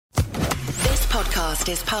podcast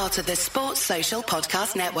is part of the Sports Social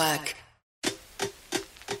Podcast Network.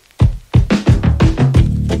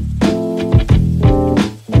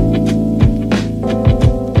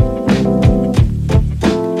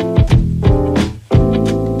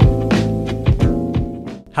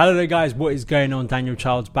 Hello there guys, what is going on? Daniel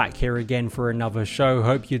Childs back here again for another show.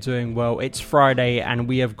 Hope you're doing well. It's Friday and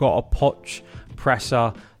we have got a Poch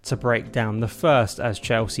presser to break down. The first as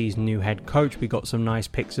Chelsea's new head coach. We got some nice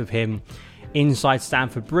pics of him inside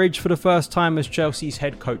Stamford Bridge for the first time as Chelsea's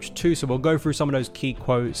head coach too. So we'll go through some of those key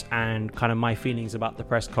quotes and kind of my feelings about the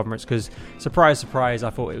press conference because surprise, surprise, I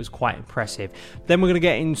thought it was quite impressive. Then we're going to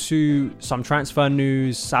get into some transfer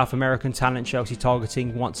news, South American talent Chelsea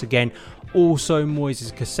targeting once again. Also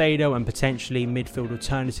Moises Caicedo and potentially midfield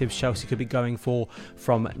alternatives Chelsea could be going for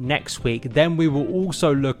from next week. Then we will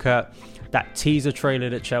also look at that teaser trailer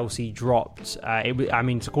that Chelsea dropped.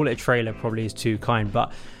 To call it a trailer probably is too kind,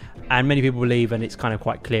 and many people believe, and it's kind of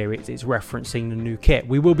quite clear, it's referencing the new kit.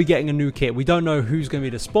 We will be getting a new kit. We don't know who's going to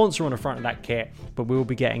be the sponsor on the front of that kit, but we will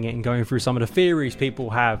be getting it and going through some of the theories people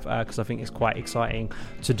have, because I think it's quite exciting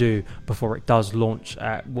to do before it does launch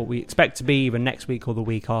what we expect to be either next week or the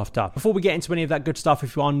week after. Before we get into any of that good stuff,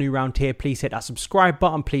 if you are new around here, please hit that subscribe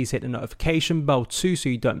button. Please hit the notification bell too so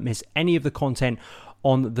you don't miss any of the content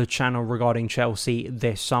on the channel regarding Chelsea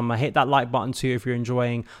this summer. Hit that like button too if you're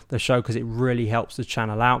enjoying the show because it really helps the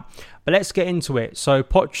channel out. But let's get into it. So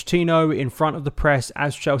Pochettino in front of the press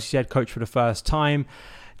as Chelsea's head coach for the first time.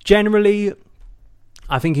 Generally,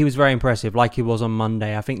 I think he was very impressive, like he was on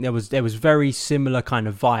Monday. I think there was very similar kind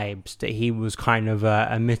of vibes that he was kind of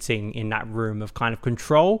emitting in that room of kind of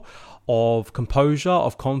control, of composure,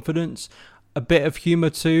 of confidence, a bit of humour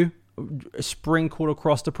too, sprinkled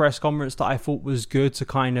across the press conference that I thought was good to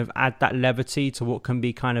kind of add that levity to what can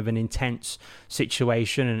be kind of an intense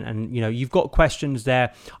situation. And you know, you've got questions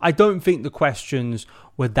there. I don't think the questions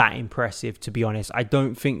were that impressive, to be honest. I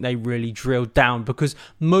don't think they really drilled down because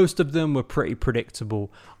most of them were pretty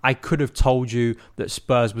predictable. I could have told you that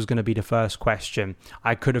Spurs was going to be the first question.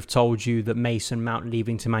 I could have told you that Mason Mount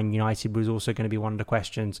leaving to Man United was also going to be one of the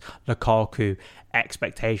questions. Lukaku,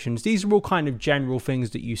 expectations. These are all kind of general things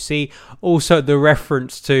that you see. Also, the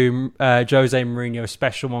reference to Jose Mourinho's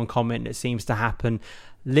special one comment that seems to happen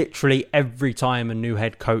literally every time a new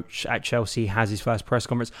head coach at Chelsea has his first press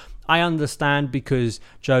conference. I understand because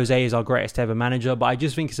Jose is our greatest ever manager, but I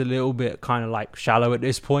just think it's a little bit kind of like shallow at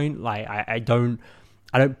this point. Like I don't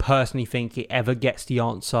personally think it ever gets the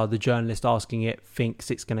answer the journalist asking it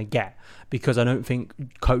thinks it's going to get, because I don't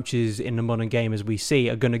think coaches in the modern game as we see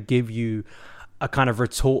are going to give you a kind of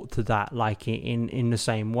retort to that like in the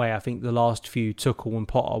same way. I think the last few, Tuchel and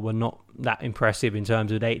Potter, were not that impressive in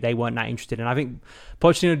terms of they weren't that interested. And I think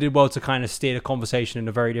Pochettino did well to kind of steer the conversation in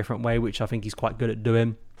a very different way, which I think he's quite good at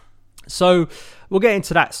doing. So we'll get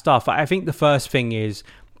into that stuff. I think the first thing is,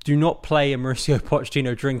 do not play a Mauricio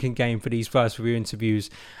Pochettino drinking game for these first few interviews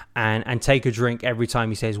and take a drink every time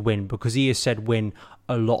he says win, because he has said win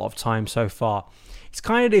a lot of times so far. It's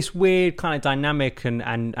kind of this weird kind of dynamic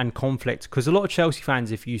and conflict, because a lot of Chelsea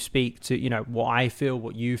fans, if you speak to, you know, what I feel,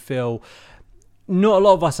 what you feel, not a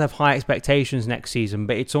lot of us have high expectations next season,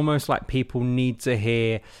 but it's almost like people need to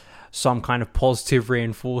hear some kind of positive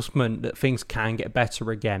reinforcement that things can get better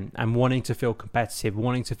again, and wanting to feel competitive,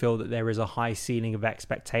 wanting to feel that there is a high ceiling of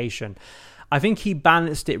expectation. I think he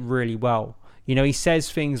balanced it really well. You know, he says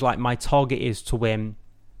things like, my target is to win,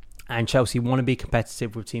 and Chelsea want to be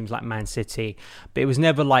competitive with teams like Man City, but it was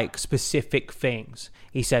never like specific things.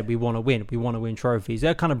 He said, we want to win trophies.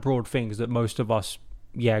 They're kind of broad things that most of us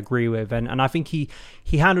agree with, and I think he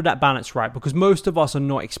handled that balance right, because most of us are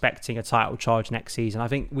not expecting a title charge next season. I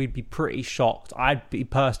think we'd be pretty shocked. I'd be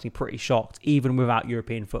personally pretty shocked, even without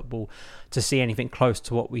European football, to see anything close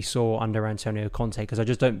to what we saw under Antonio Conte, because I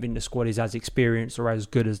just don't think the squad is as experienced or as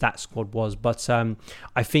good as that squad was. But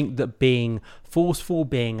I think that being forceful,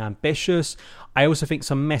 being ambitious, I also think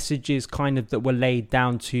some messages kind of that were laid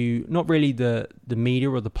down to not really the media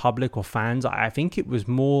or the public or fans. I think it was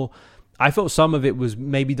more, I felt some of it was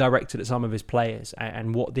maybe directed at some of his players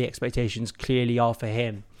and what the expectations clearly are for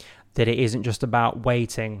him, that it isn't just about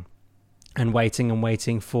waiting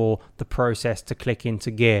for the process to click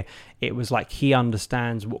into gear. It was like he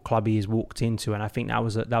understands what club he has walked into, and I think that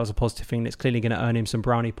was a positive thing that's clearly going to earn him some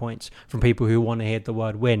brownie points from people who want to hear the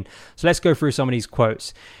word win. So let's go through some of these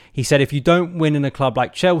quotes. He said, if you don't win in a club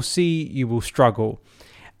like Chelsea, you will struggle.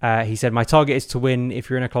 He said, my target is to win. If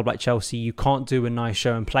you're in a club like Chelsea, you can't do a nice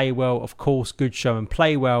show and play well. Of course, good show and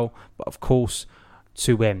play well, but of course,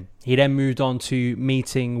 to win. He then moved on to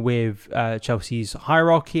meeting with Chelsea's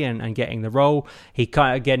hierarchy and getting the role. He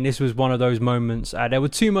kind of, again, this was one of those moments. There were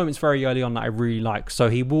two moments very early on that I really liked. So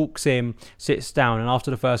he walks in, sits down, and after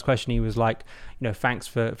the first question, he was like, thanks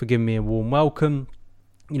for giving me a warm welcome.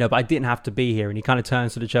 But I didn't have to be here. And he kind of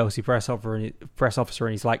turns to the Chelsea press officer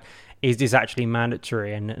and he's like, is this actually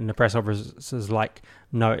mandatory? And the press officer's like,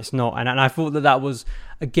 no, it's not. And I thought that was,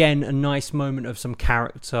 again, a nice moment of some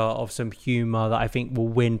character, of some humour that I think will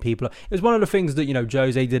win people. It was one of the things that,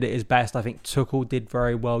 Jose did at his best. I think Tuchel did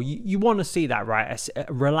very well. You want to see that, right?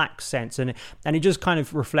 A relaxed sense. And it just kind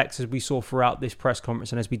of reflects, as we saw throughout this press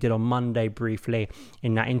conference and as we did on Monday briefly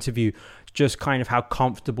in that interview, just kind of how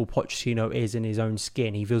comfortable Pochettino is in his own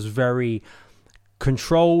skin. He feels very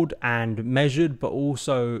controlled and measured, but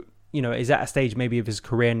also, is at a stage maybe of his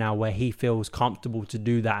career now where he feels comfortable to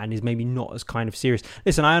do that and is maybe not as kind of serious.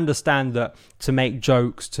 Listen, I understand that to make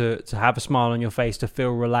jokes, to have a smile on your face, to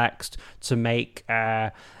feel relaxed, to make,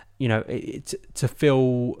 to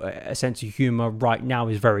feel a sense of humour right now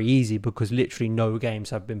is very easy because literally no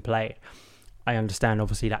games have been played. I understand,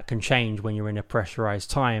 obviously, that can change when you're in a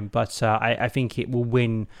pressurised time, but I think it will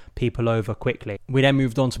win people over quickly. We then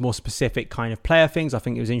moved on to more specific kind of player things. I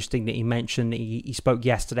think it was interesting that he mentioned that he spoke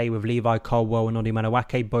yesterday with Levi Colwill and Noni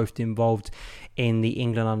Madueke, both involved in the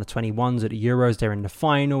England under-21s at the Euros. They're in the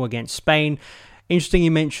final against Spain. Interesting,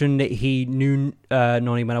 he mentioned that he knew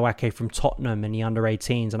Noni Madueke from Tottenham in the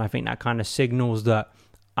under-18s, and I think that kind of signals that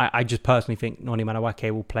I just personally think Noni Madueke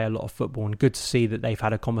will play a lot of football, and good to see that they've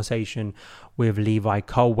had a conversation with Levi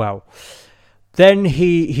Colwill. Then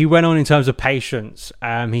he went on in terms of patience.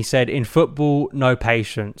 He said, in football, no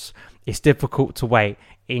patience. It's difficult to wait.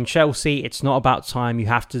 In Chelsea, it's not about time. You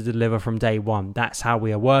have to deliver from day one. That's how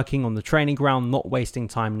we are working on the training ground, not wasting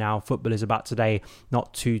time now. Football is about today,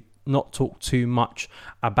 not talk too much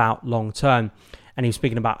about long term. And he was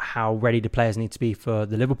speaking about how ready the players need to be for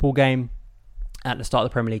the Liverpool game at the start of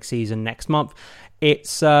the Premier League season next month.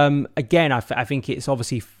 It's, again, I think it's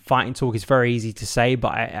obviously fighting talk. It's very easy to say,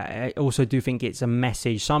 but I also do think it's a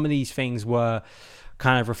message. Some of these things were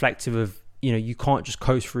kind of reflective of, you can't just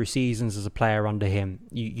coast through seasons as a player under him.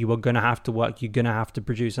 You are going to have to work. You're going to have to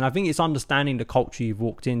produce. And I think it's understanding the culture you've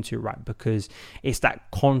walked into, right? Because it's that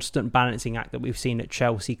constant balancing act that we've seen that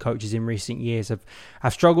Chelsea coaches in recent years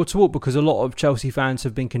have struggled to walk, because a lot of Chelsea fans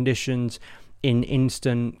have been conditioned in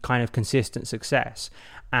instant kind of consistent success,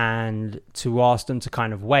 and to ask them to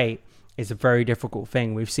kind of wait is a very difficult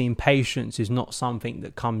thing. We've seen patience is not something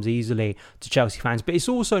that comes easily to Chelsea fans, but it's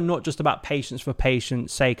also not just about patience for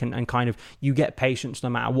patience sake and kind of you get patience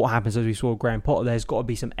no matter what happens. As we saw with Graham Potter, there's got to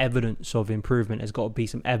be some evidence of improvement. There's got to be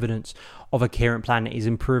some evidence of a coherent plan that is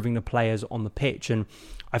improving the players on the pitch. And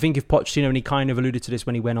I think if Pochettino, and he kind of alluded to this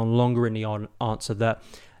when he went on longer in the answer, that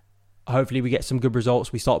hopefully we get some good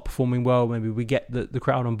results, we start performing well, maybe we get the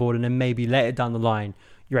crowd on board, and then maybe later down the line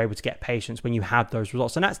you're able to get patience when you have those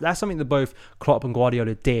results. And that's something that both Klopp and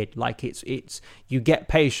Guardiola did. Like it's you get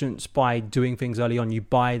patience by doing things early on, you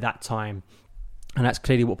buy that time. And that's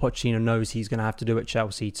clearly what Pochettino knows he's going to have to do at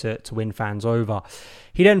Chelsea to win fans over.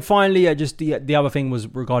 He then finally, just the other thing was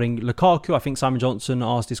regarding Lukaku. I think Simon Johnson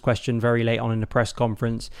asked this question very late on in the press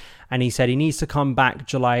conference, and he said he needs to come back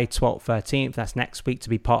July 12th, 13th. That's next week, to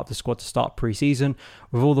be part of the squad to start pre-season.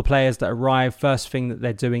 With all the players that arrive, first thing that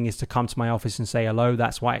they're doing is to come to my office and say hello.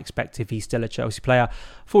 That's what I expect if he's still a Chelsea player.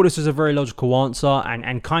 Thought this was a very logical answer,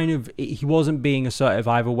 and kind of he wasn't being assertive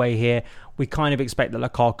either way here. We kind of expect that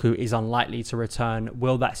Lukaku is unlikely to return.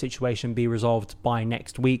 Will that situation be resolved by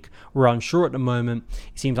next week? We're unsure at the moment.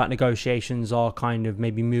 It seems like negotiations are kind of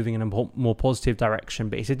maybe moving in a more positive direction,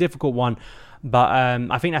 but it's a difficult one. But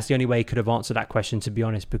I think that's the only way he could have answered that question, to be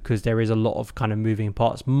honest, because there is a lot of kind of moving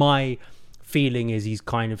parts. My feeling is he's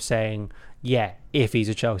kind of saying, yeah, if he's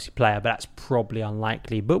a Chelsea player, but that's probably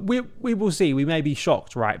unlikely. But we will see. We may be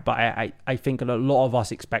shocked, right? But I think a lot of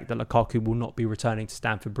us expect that Lukaku will not be returning to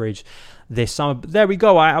Stamford Bridge this summer. But there we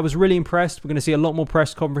go. I was really impressed. We're going to see a lot more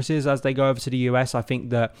press conferences as they go over to the US. I think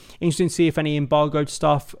that interesting to see if any embargoed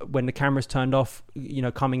stuff, when the camera's turned off,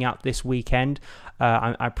 coming out this weekend.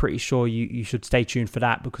 I'm pretty sure you should stay tuned for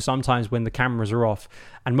that, because sometimes when the cameras are off,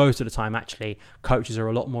 and most of the time actually, coaches are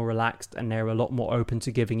a lot more relaxed and they're a lot more open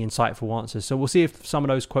to giving insightful answers. So we'll see if some of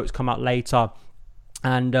those quotes come out later.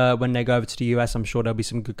 And when they go over to the US, I'm sure there'll be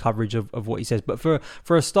some good coverage of what he says. But for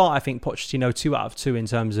a start, I think Pochettino 2 out of 2 in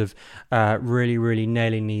terms of really, really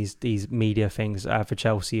nailing these media things for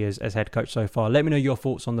Chelsea as head coach so far. Let me know your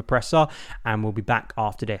thoughts on the presser, and we'll be back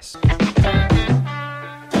after this.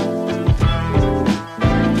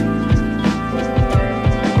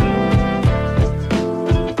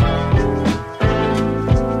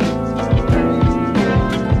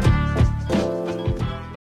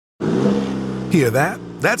 Hear that?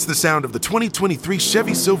 That's the sound of the 2023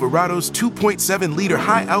 Chevy Silverado's 2.7-liter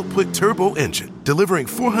high-output turbo engine, delivering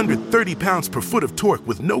 430 pounds per foot of torque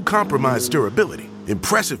with no compromised durability.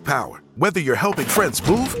 Impressive power, whether you're helping friends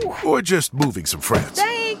move or just moving some friends.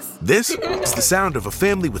 Thanks! This is the sound of a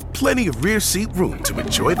family with plenty of rear seat room to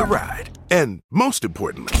enjoy the ride. And most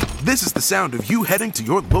importantly, this is the sound of you heading to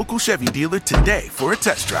your local Chevy dealer today for a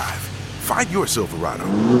test drive. Find your Silverado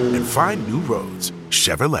and find new roads.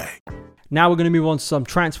 Chevrolet. Now we're going to move on to some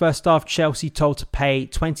transfer stuff. Chelsea told to pay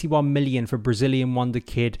 21 million for Brazilian wonder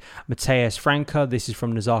kid Matheus Franca. This is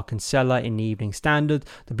from Nazar Cancela in the Evening Standard.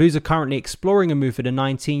 The Blues are currently exploring a move for the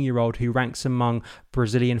 19-year-old who ranks among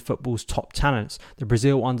Brazilian football's top talents. The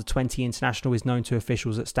Brazil under-20 international is known to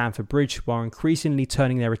officials at Stamford Bridge, who are increasingly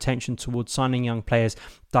turning their attention towards signing young players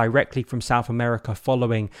directly from South America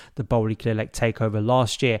following the Boldly Clear-Lake takeover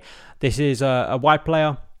last year. This is a wide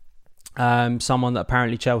player. Someone that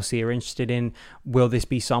apparently Chelsea are interested in. Will this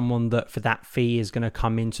be someone that for that fee is going to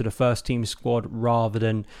come into the first team squad rather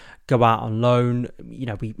than go out on loan? You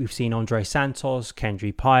know, we've seen Andre Santos,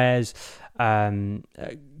 Kendry Paez,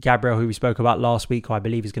 Gabriel, who we spoke about last week, who I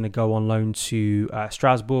believe is going to go on loan to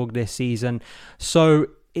Strasbourg this season. So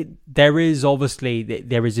there is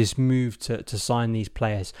this move to sign these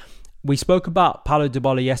players. We spoke about Paulo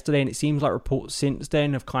Dybala yesterday, and it seems like reports since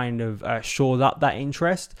then have kind of shored up that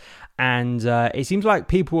interest. And it seems like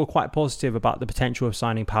people were quite positive about the potential of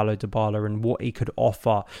signing Paulo Dybala and what he could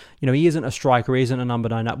offer. You know, he isn't a striker, he isn't a number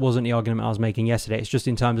 9. That wasn't the argument I was making yesterday. It's just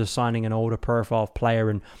in terms of signing an older profile player,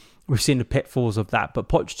 and we've seen the pitfalls of that. But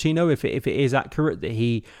Pochettino, if it is accurate that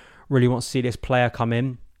he really wants to see this player come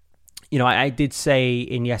in, you know, I did say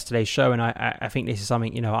in yesterday's show, and I think this is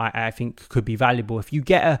something, you know, I think could be valuable. If you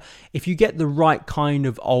get the right kind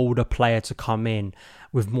of older player to come in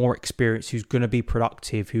with more experience, who's going to be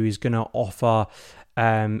productive, who is going to offer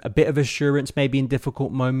a bit of assurance maybe in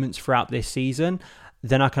difficult moments throughout this season,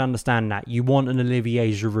 then I can understand that. You want an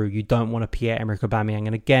Olivier Giroud, you don't want a Pierre-Emerick Aubameyang.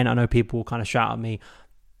 And again, I know people will kind of shout at me,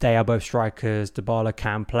 they are both strikers, Dybala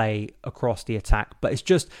can play across the attack, but it's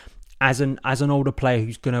just as an older player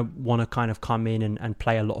who's going to want to kind of come in and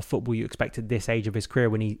play a lot of football you expect at this age of his career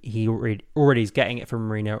when he already is getting it from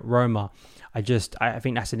Mourinho at Roma. I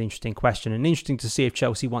think that's an interesting question, and interesting to see if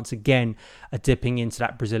Chelsea once again are dipping into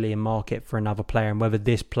that Brazilian market for another player, and whether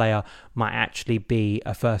this player might actually be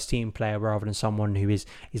a first team player rather than someone who is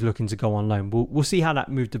looking to go on loan. We'll see how that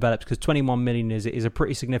move develops, because 21 million is a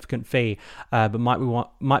pretty significant fee, but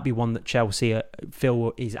might be one that Chelsea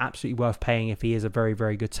feel is absolutely worth paying if he is a very,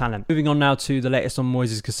 very good talent. Moving on now to the latest on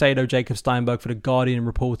Moises Caicedo. Jacob Steinberg for The Guardian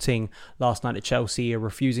reporting last night that Chelsea are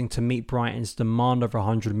refusing to meet Brighton's demand of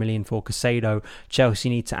 100 million for Caicedo. Chelsea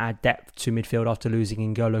need to add depth to midfield after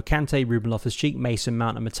losing N'Golo Kante, Ruben Loftus-Cheek, Mason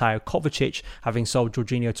Mount and Mateo Kovacic, having sold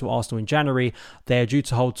Jorginho to Arsenal in January. They are due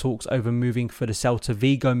to hold talks over moving for the Celta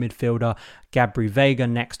Vigo midfielder Gabri Veiga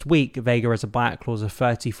next week. Veiga has a buyout clause of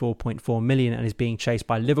 34.4 million and is being chased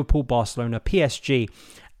by Liverpool, Barcelona, PSG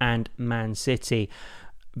and Man City.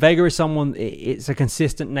 Veiga is someone, it's a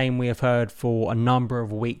consistent name we have heard for a number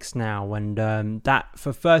of weeks now, and that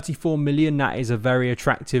for 34 million, that is a very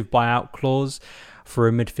attractive buyout clause for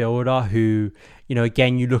a midfielder who, you know,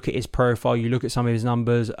 again, you look at his profile, you look at some of his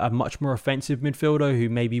numbers, a much more offensive midfielder who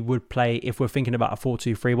maybe would play, if we're thinking about a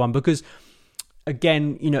 4-2-3-1, because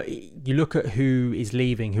again, you know, you look at who is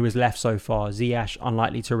leaving, who has left so far. Ziyech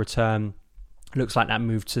unlikely to return. Looks like that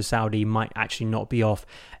move to Saudi might actually not be off.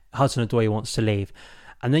 Hudson-Odoi wants to leave.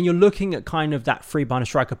 And then you're looking at kind of that free behind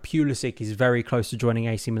striker. Pulisic is very close to joining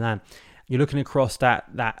AC Milan. You're looking across that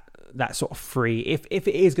sort of free. If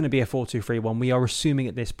it is going to be a 4-2-3-1, we are assuming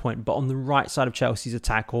at this point, but on the right side of Chelsea's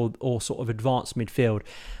attack or sort of advanced midfield,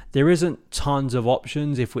 there isn't tons of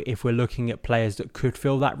options if we're looking at players that could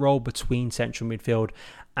fill that role between central midfield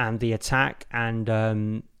and the attack. And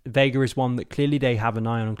Veiga is one that clearly they have an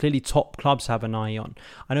eye on, and clearly top clubs have an eye on.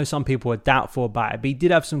 I know some people are doubtful about it, but he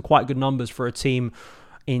did have some quite good numbers for a team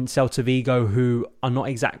in Celta Vigo who are not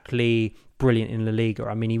exactly brilliant in La Liga.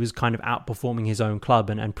 I mean, he was kind of outperforming his own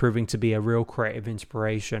club and proving to be a real creative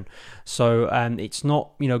inspiration. So it's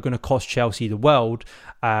not, you know, going to cost Chelsea the world.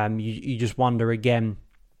 You just wonder again,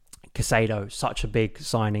 Caicedo, such a big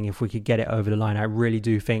signing if we could get it over the line. I really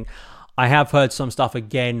do think. I have heard some stuff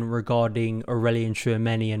again regarding Aurelien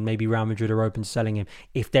Tchouameni, and maybe Real Madrid are open to selling him.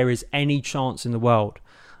 If there is any chance in the world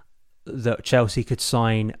that Chelsea could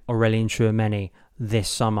sign Aurelien Tchouameni this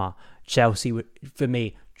summer, Chelsea would, for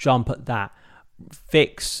me, jump at that.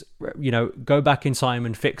 Go back in time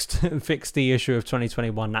and fix the issue of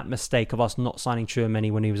 2021, that mistake of us not signing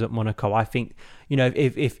Tchouameni when he was at Monaco. I think, you know,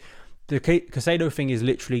 if the Caicedo thing is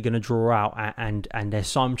literally going to draw out, and there's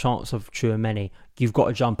some chance of Tchouaméni. You've got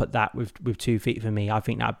to jump at that with 2 feet for me. I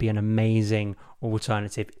think that'd be an amazing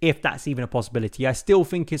alternative, if that's even a possibility. I still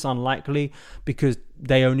think it's unlikely because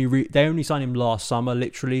they only signed him last summer,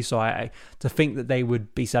 literally. So to think that they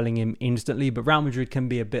would be selling him instantly, but Real Madrid can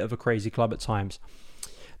be a bit of a crazy club at times.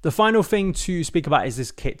 The final thing to speak about is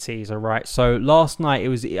this kit teaser, right? So last night,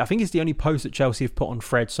 I think it's the only post that Chelsea have put on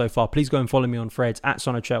Threads so far. Please go and follow me on Threads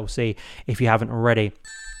 @SonOfChelsea if you haven't already.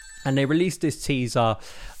 And they released this teaser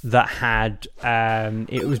that had,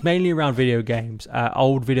 it was mainly around video games,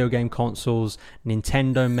 old video game consoles,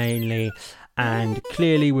 Nintendo mainly, and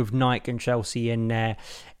clearly with Nike and Chelsea in there,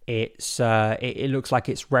 it looks like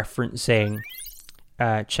it's referencing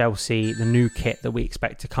Chelsea, the new kit that we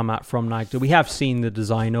expect to come out from Nike, that we have seen the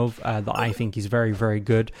design of, that I think is very, very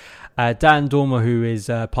good. Dan Dormer, who is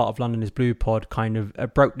part of London is Blue Pod, kind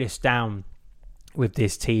of broke this down with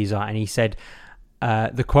this teaser, and he said,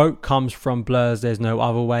 the quote comes from Blur's There's No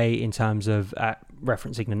Other Way, in terms of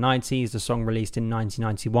referencing the 90s, the song released in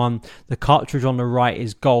 1991. The cartridge on the right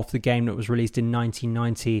is Golf, the game that was released in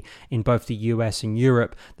 1990 in both the US and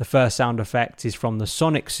Europe. The first sound effect is from the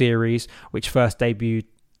Sonic series, which first debuted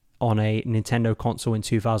on a Nintendo console in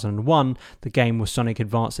 2001. The game was Sonic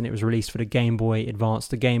Advance, and it was released for the Game Boy Advance.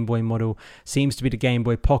 The Game Boy model seems to be the Game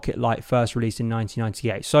Boy Pocket Lite, first released in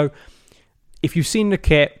 1998. So if you've seen the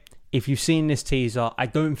kit, if you've seen this teaser, I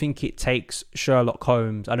don't think it takes Sherlock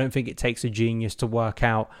Holmes. I don't think it takes a genius to work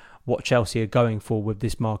out what Chelsea are going for with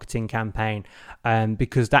this marketing campaign,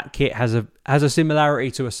 because that kit has a similarity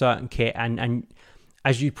to a certain kit, and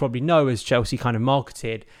as you probably know, as Chelsea kind of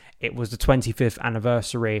marketed, it was the 25th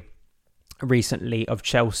anniversary recently of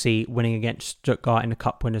Chelsea winning against Stuttgart in the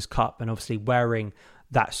Cup Winners' Cup, and obviously wearing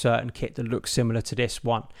that certain kit that looks similar to this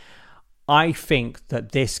one. I think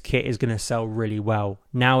that this kit is going to sell really well.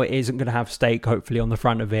 Now, it isn't going to have Stake, hopefully, on the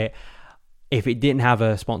front of it. If it didn't have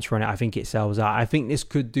a sponsor on it, I think it sells out. I think this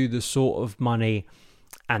could do the sort of money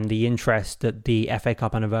and the interest that the FA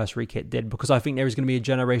Cup anniversary kit did, because I think there is going to be a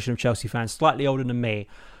generation of Chelsea fans slightly older than me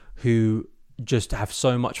who just have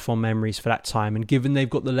so much fond memories for that time. And given they've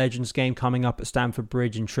got the Legends game coming up at Stamford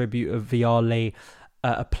Bridge in tribute of VR Lee,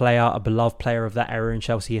 a beloved player of that era in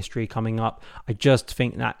Chelsea history coming up, I just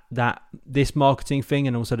think that this marketing thing,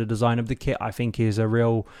 and also the design of the kit, I think is a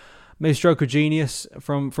real maybe stroke of genius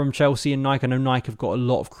from Chelsea and Nike. I know Nike have got a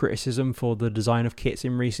lot of criticism for the design of kits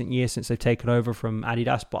in recent years since they've taken over from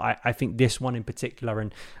Adidas, but I think this one in particular,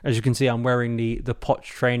 and as you can see, I'm wearing the Poch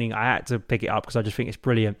training. I had to pick it up because I just think it's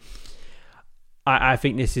brilliant. I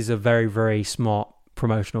think this is a very, very smart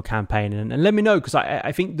promotional campaign, and let me know, because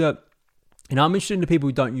I think that, you know, I'm interested in the people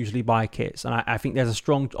who don't usually buy kits, and I think there's a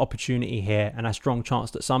strong opportunity here and a strong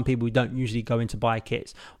chance that some people who don't usually go into buy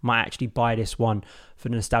kits might actually buy this one for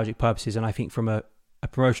nostalgic purposes. And I think from a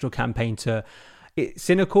promotional campaign it's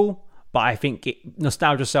cynical, but I think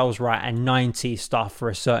nostalgia sells right, and 90s stuff for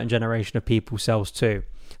a certain generation of people sells too.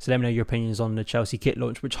 So let me know your opinions on the Chelsea kit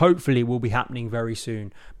launch, which hopefully will be happening very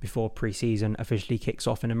soon before pre-season officially kicks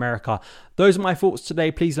off in America. Those are my thoughts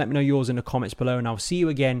today. Please let me know yours in the comments below, and I'll see you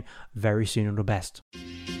again very soon. All the best.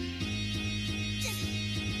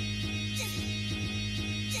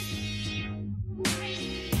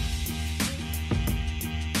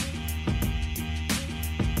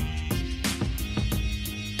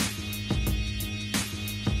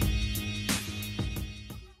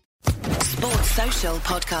 Social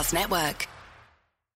Podcast Network.